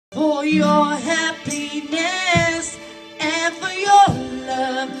your happiness and for your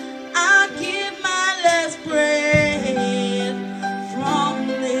love. I give my last breath from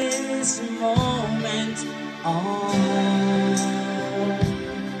this moment on.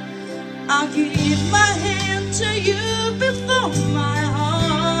 I'll give my hand to you before my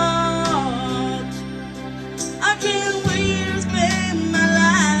heart. I can't wait to spend my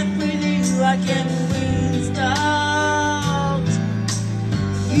life with you. I can't wait to start.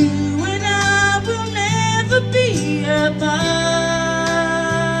 You and I will never be apart.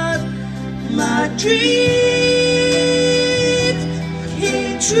 My dreams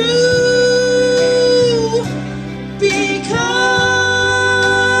came true because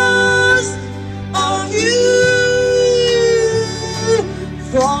of you.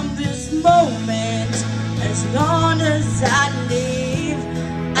 From this moment, as long as I live,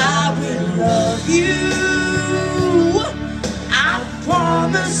 I will love you. I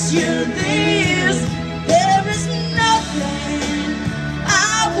promise you this, there is nothing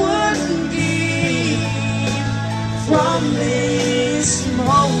I wouldn't give from this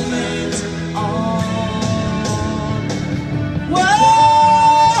moment on.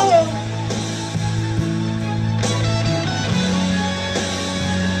 Whoa!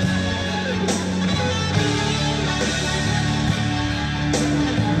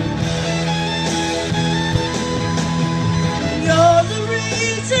 You're the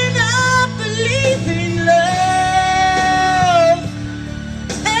reason I believe in love,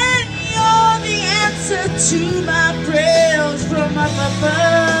 and you're the answer to my prayers from up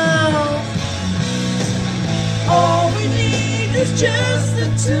above. All we need is just the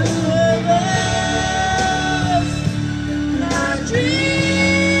two